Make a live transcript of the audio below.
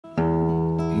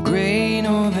Gray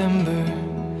November,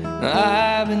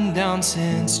 I've been down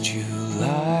since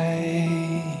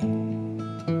July.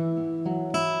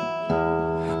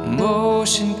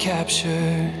 Motion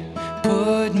capture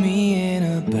put me in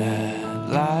a bad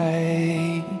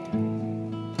light.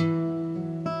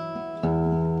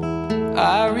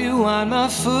 I rewind my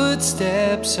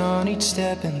footsteps on each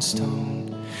stepping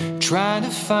stone, trying to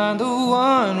find the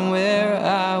one where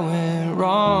I went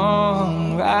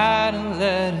wrong. Writing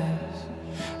letters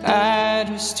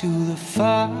addressed to the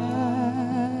fire,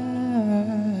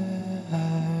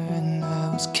 and I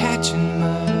was catching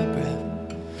my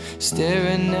breath,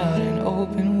 staring out an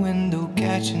open window,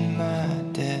 catching my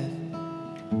death.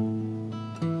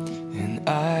 And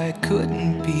I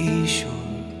couldn't be sure,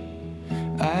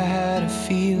 I had a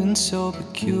feeling so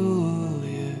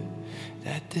peculiar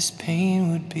that this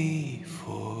pain would be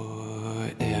forevermore.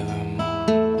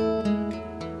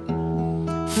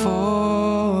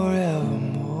 Forevermore.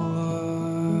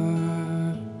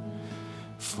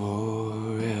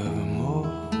 Forevermore.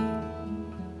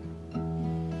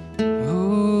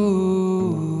 Ooh.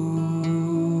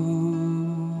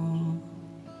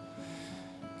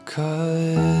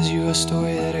 'Cause you're a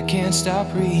story that I can't stop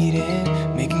reading,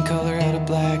 making color out of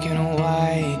black and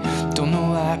white. Don't know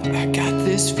why, but I got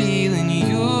this feeling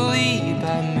you'll leave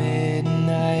by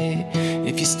midnight.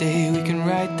 If you stay, we can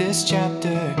write this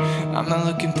chapter. I'm not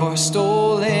looking for a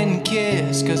stolen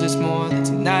kiss, 'cause it's more than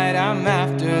tonight I'm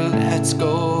after. Let's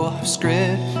go off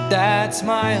script. That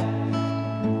smile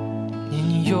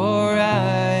in your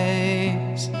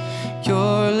eyes,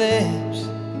 your lips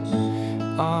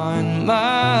on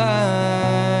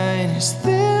mine. Is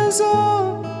this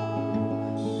all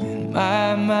in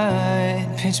my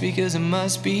mind? Pinch me 'cause I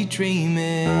must be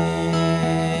dreaming.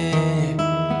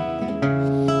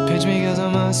 Pinch me 'cause I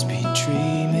must be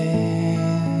dreaming.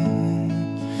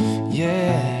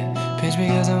 Yeah, pinch me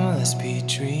 'cause I must be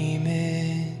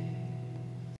dreaming.